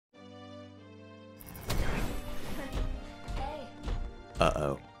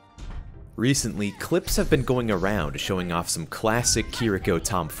Uh-oh. Recently, clips have been going around showing off some classic Kiriko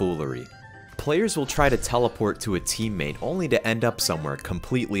tomfoolery. Players will try to teleport to a teammate only to end up somewhere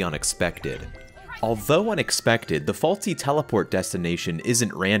completely unexpected. Although unexpected, the faulty teleport destination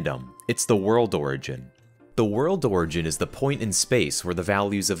isn't random, it's the world origin. The world origin is the point in space where the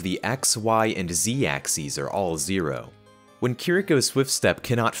values of the X, Y, and Z axes are all 0. When Kiriko's Swift Step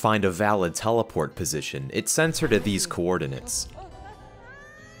cannot find a valid teleport position, it sends her to these coordinates.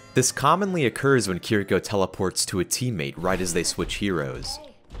 This commonly occurs when Kiriko teleports to a teammate right as they switch heroes.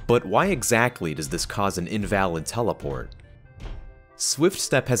 But why exactly does this cause an invalid teleport? Swift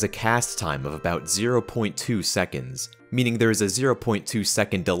Step has a cast time of about 0.2 seconds, meaning there is a 0.2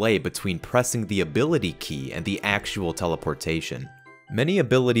 second delay between pressing the ability key and the actual teleportation. Many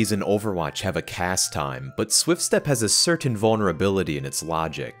abilities in Overwatch have a cast time, but Swift Step has a certain vulnerability in its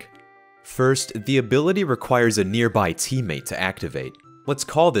logic. First, the ability requires a nearby teammate to activate. Let's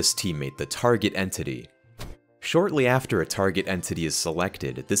call this teammate the target entity. Shortly after a target entity is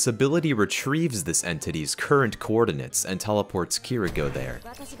selected, this ability retrieves this entity's current coordinates and teleports Kiriko there.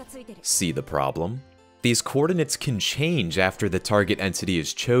 See the problem? These coordinates can change after the target entity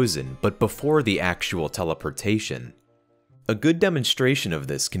is chosen, but before the actual teleportation. A good demonstration of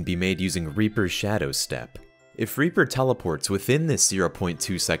this can be made using Reaper's Shadow Step. If Reaper teleports within this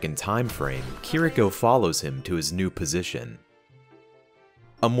 0.2 second time frame, Kiriko follows him to his new position.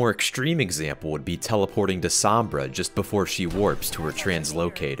 A more extreme example would be teleporting to Sombra just before she warps to her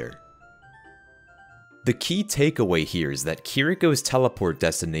translocator. The key takeaway here is that Kiriko's teleport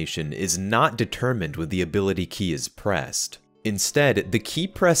destination is not determined when the ability key is pressed. Instead, the key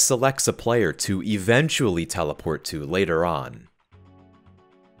press selects a player to eventually teleport to later on.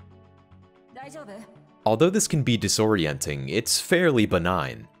 Although this can be disorienting, it's fairly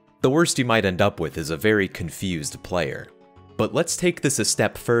benign. The worst you might end up with is a very confused player. But let's take this a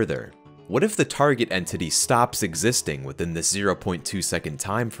step further. What if the target entity stops existing within this 0.2 second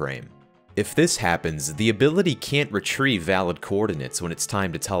time frame? If this happens, the ability can't retrieve valid coordinates when it's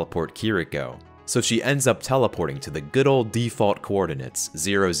time to teleport Kiriko, so she ends up teleporting to the good old default coordinates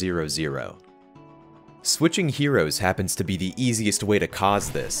 0, 0, 0. Switching heroes happens to be the easiest way to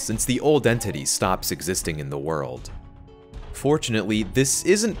cause this, since the old entity stops existing in the world. Fortunately, this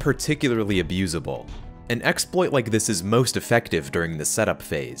isn't particularly abusable. An exploit like this is most effective during the setup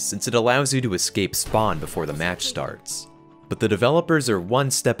phase, since it allows you to escape spawn before the match starts. But the developers are one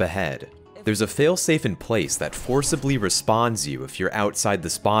step ahead. There's a failsafe in place that forcibly respawns you if you're outside the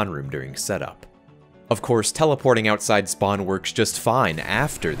spawn room during setup. Of course, teleporting outside spawn works just fine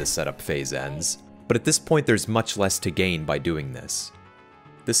after the setup phase ends, but at this point there's much less to gain by doing this.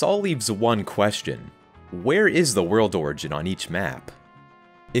 This all leaves one question: where is the world origin on each map?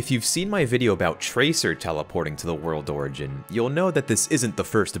 If you've seen my video about Tracer teleporting to the world origin, you'll know that this isn't the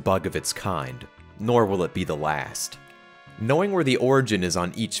first bug of its kind, nor will it be the last. Knowing where the origin is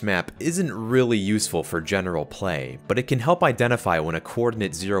on each map isn't really useful for general play, but it can help identify when a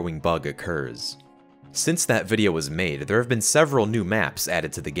coordinate zeroing bug occurs. Since that video was made, there have been several new maps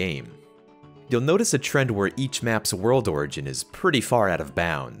added to the game. You'll notice a trend where each map's world origin is pretty far out of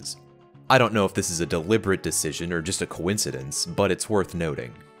bounds. I don't know if this is a deliberate decision or just a coincidence, but it's worth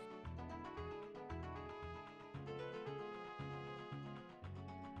noting.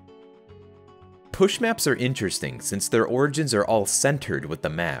 Push maps are interesting since their origins are all centered with the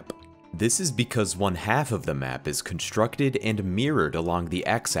map. This is because one half of the map is constructed and mirrored along the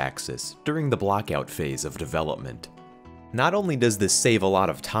x-axis during the blockout phase of development. Not only does this save a lot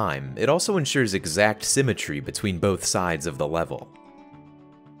of time, it also ensures exact symmetry between both sides of the level.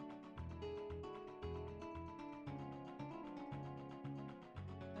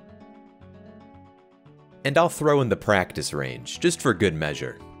 And I'll throw in the practice range, just for good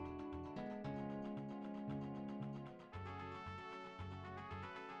measure.